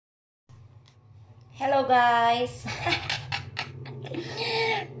Hello guys!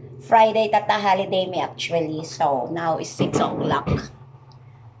 Friday tata holiday me actually. So now it's 6 o'clock.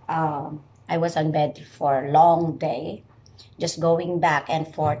 I was on bed for a long day. Just going back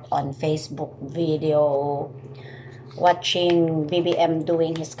and forth on Facebook video. Watching BBM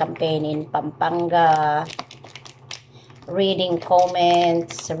doing his campaign in Pampanga. Reading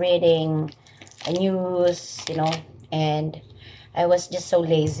comments. Reading news, And I was just so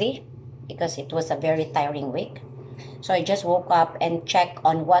lazy because it was a very tiring week. So I just woke up and checked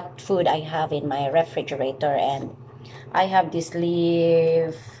on what food I have in my refrigerator, and I have this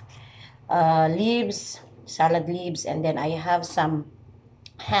salad leaves, and then I have some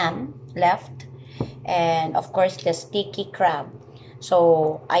ham left, and of course the sticky crab.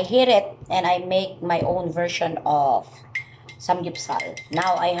 So I heat it and I make my own version of samgyeopsal.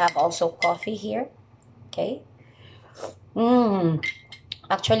 Now I have also coffee here. Okay.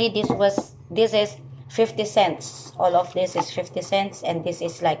 Actually, this is 50 cents. All of this is 50 cents, and this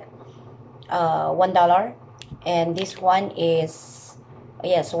is like $1, and this one is,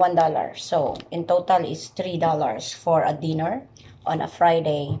 yes, $1. So in total is $3 for a dinner on a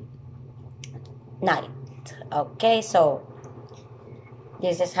Friday night. Okay, so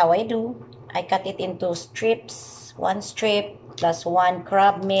this is how I do. I cut it into strips, one strip plus one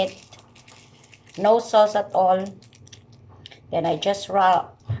crab meat, no sauce at all. Then I just roll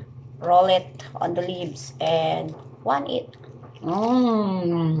it on the leaves and one eat.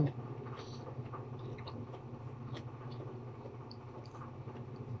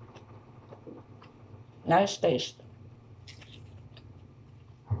 Nice taste.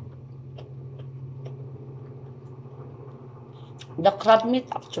 The crab meat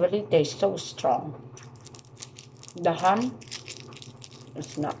actually tastes so strong. The ham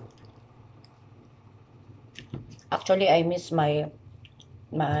is not. Actually, I miss my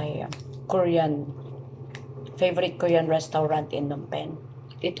favorite Korean restaurant in Phnom Penh.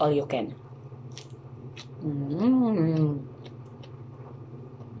 Eat all you can.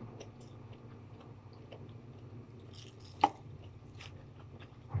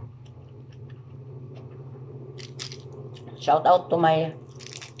 Shout out to my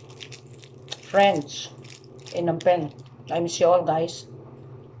friends in Phnom Penh. I miss you all, guys.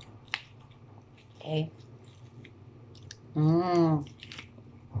 Okay.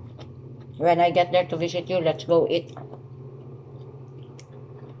 When I get there to visit you, let's go eat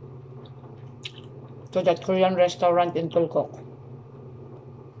to that Korean restaurant in Tulkok.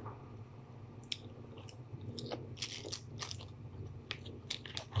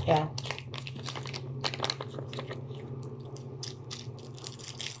 Yeah.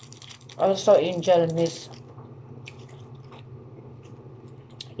 Also, Angel miss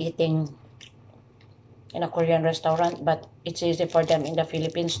eating in a Korean restaurant, but it's easy for them in the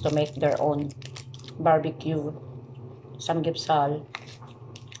Philippines to make their own barbecue, samgyeopsal.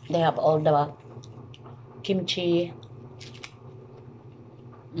 They have all the kimchi,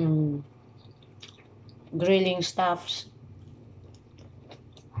 grilling stuffs.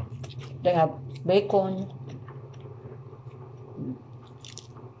 They have bacon.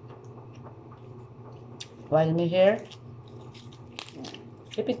 While me here,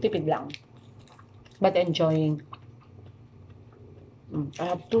 tipid-tipid lang, but enjoying. I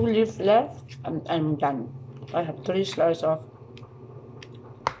have 2 leaves left. I'm done. I have 3 slices of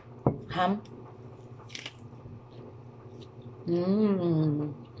ham.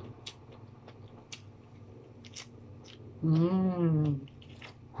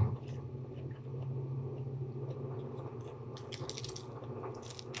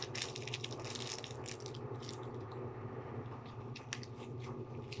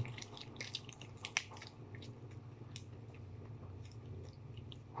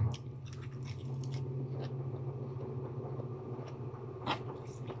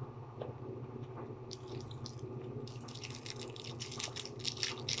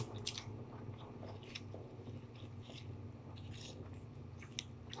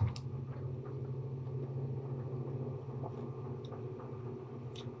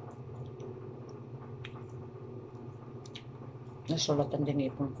 Nasulatan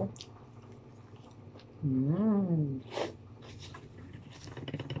din ipon ko.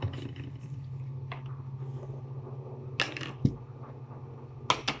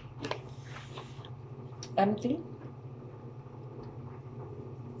 Empty?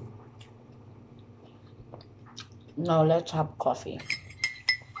 Now let's have coffee.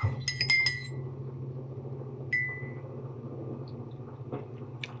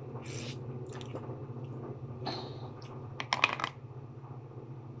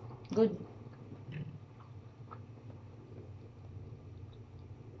 Good.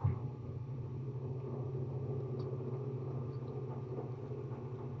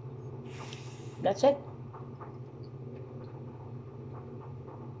 That's it.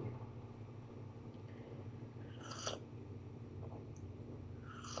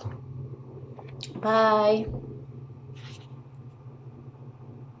 Bye.